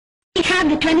We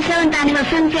have the 27th Annual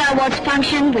Filmfare Awards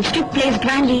function, which took place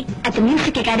grandly at the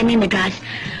Music Academy, Madras.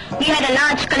 We had a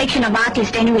large collection of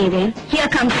artists anyway there. Here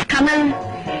comes Kamal,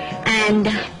 and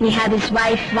we have his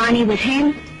wife Vani with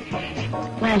him.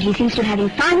 Well, he seems to be having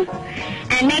fun.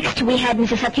 And next we had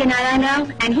Mr. Satyanarayana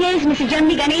Rao, and here is Mr.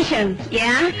 Jambi Ganeshan,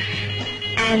 yeah?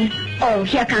 And, oh,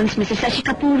 here comes Mr. Shashi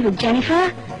Kapoor with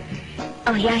Jennifer.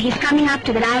 Oh yeah, he's coming up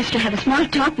to the dais to have a small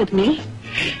talk with me.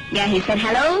 Yeah, he said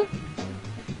hello.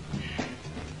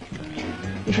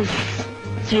 This is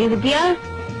Sri Vidya.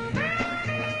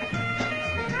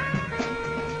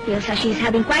 Here Shashi is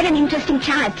having quite an interesting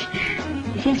chat.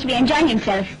 He seems to be enjoying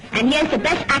himself. And here's the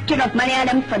best actor of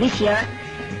Malayalam for this year.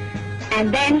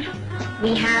 And then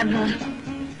we have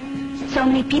so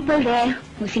many people there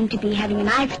who seem to be having a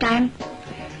nice time.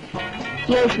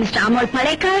 Here is Mr. Amol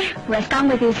Palekar, who has come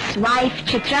with his wife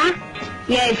Chitra.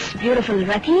 Here is beautiful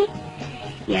Rati.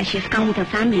 Yeah, she has come with her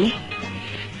family.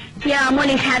 Here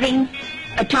Amol is having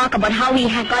a talk about how he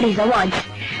had got his awards.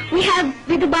 We have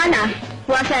Vidhu Bala,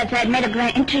 who also had made a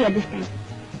grand entry at this time.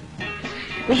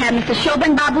 We have Mr.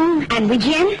 Shobhan Babu and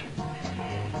Vijayan,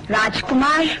 Raj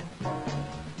Kumar.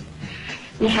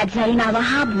 We had Zarina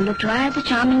Wahab, who looked rather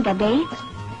charming that day.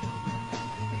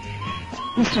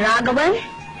 Mr. Raghavan.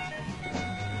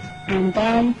 And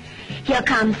then here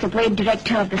comes the great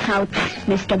director of the South,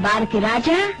 Mr. Bharati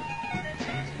Raja,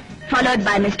 followed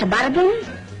by Mr. Bharadhan,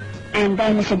 and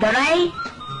then Mr. Dorai.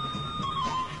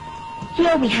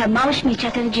 Here we have Maushmi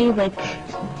Chatterjee with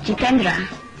Jitendra.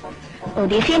 Oh,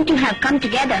 they seem to have come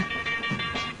together.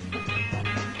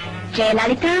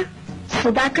 Jayalalitha,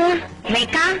 Sudhakar,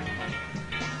 Rekha,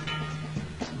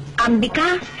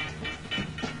 Ambika,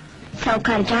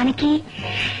 Saukar Janaki.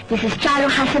 This is Charu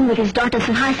Hassan with his daughter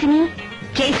Suhasini,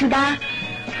 Jay Sudha,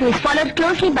 who is followed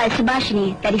closely by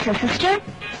Subhashini, that is her sister.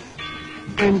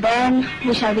 And then,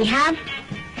 who shall we have?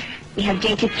 We have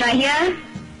Jay Chitra here.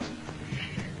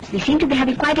 We seem to be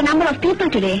having quite a number of people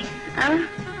today.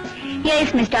 Here is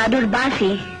Mr. Adur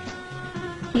Basi.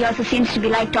 He also seems to be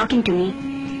like talking to me.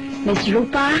 Miss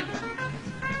Rupa.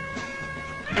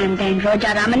 And then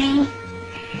Roja Ramani,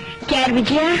 K.R.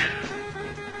 Vijaya.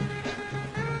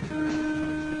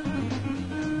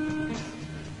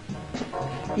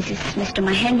 This is Mr.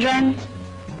 Mahendran,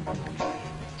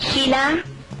 Sheila.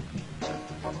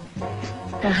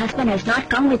 Her husband has not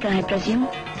come with her, I presume.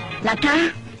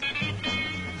 Lata.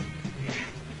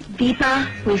 Deepa,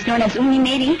 who is known as Umi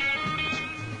Mary.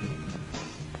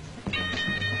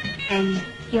 And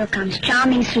here comes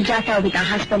charming Sujata with her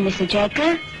husband, Mr.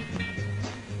 Jaikar.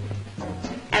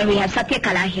 And we have Satya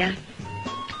Kala here.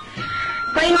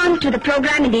 Going on to the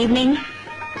program in the evening,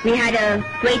 we had a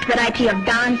great variety of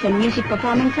dance and music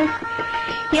performances.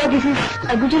 Here this is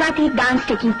a Gujarati dance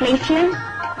taking place here.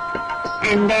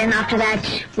 And then after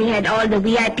that we had all the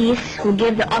VIPs who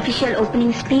gave the official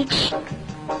opening speech.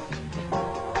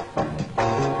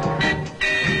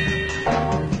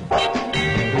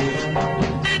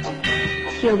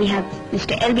 Here we have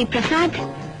Mr. L.B. Prasad,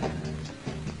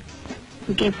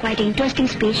 who gave quite an interesting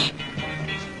speech.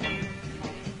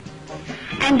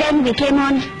 And then we came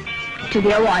on to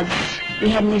the awards. We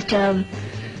had Mr.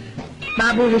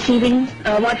 Babu receiving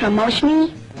an award from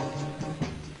Maushmi.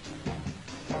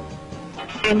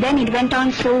 And then it went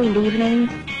on so in the evening.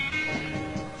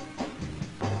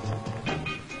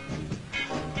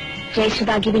 Jay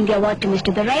Sudha giving the award to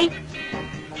Mr. Darai.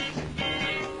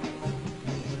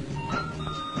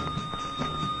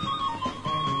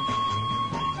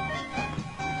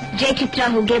 Jay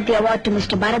Chitra, who gave the award to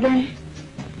Mr. Bharadhan.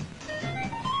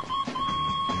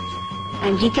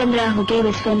 And Jitendra, who gave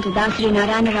his film to Dasri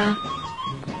Narayana Rao.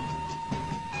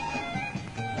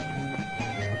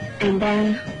 And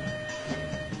then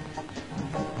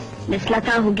Miss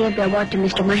Lata, who gave the award to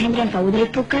Mr. Mahendran for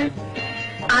Udai Pukal.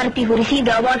 Arati, who received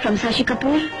the award from Shashi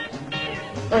Kapoor.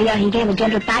 Oh yeah, he gave a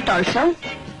general pat also.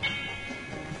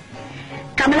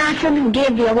 Kamal Hassan, who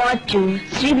gave the award to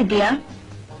Sri Vidya.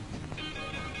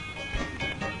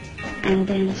 And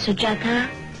then Sujata,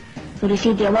 who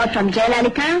received the award from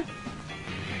Jayalalitha.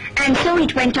 And so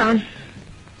it went on.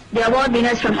 The award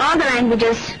winners from all the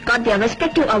languages got their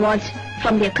respective awards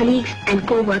from their colleagues and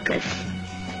co-workers.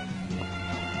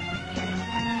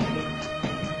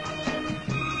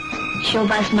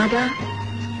 Shobha's mother,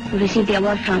 who received the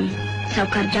award from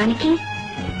Saukar Janaki.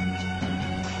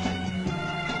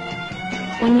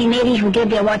 Unni Mary, who gave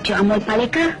the award to Amol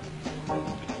Palekar.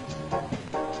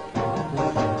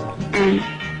 And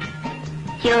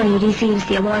here he receives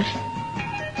the award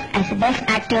as the best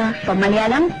actor for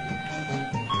Malayalam.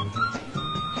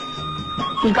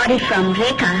 He got it from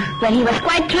Rekha, where he was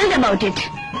quite thrilled about it.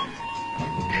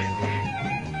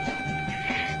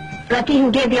 Lucky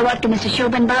who gave the award to Mr.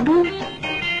 Shobhan Babu.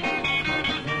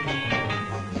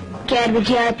 K.R.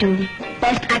 Vijaya to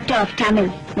Best Actor of Tamil,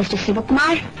 Mr.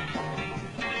 Sivakumar.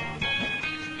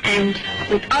 And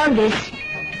with all this,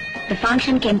 the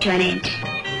function came to an end.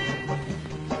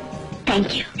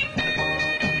 Thank you.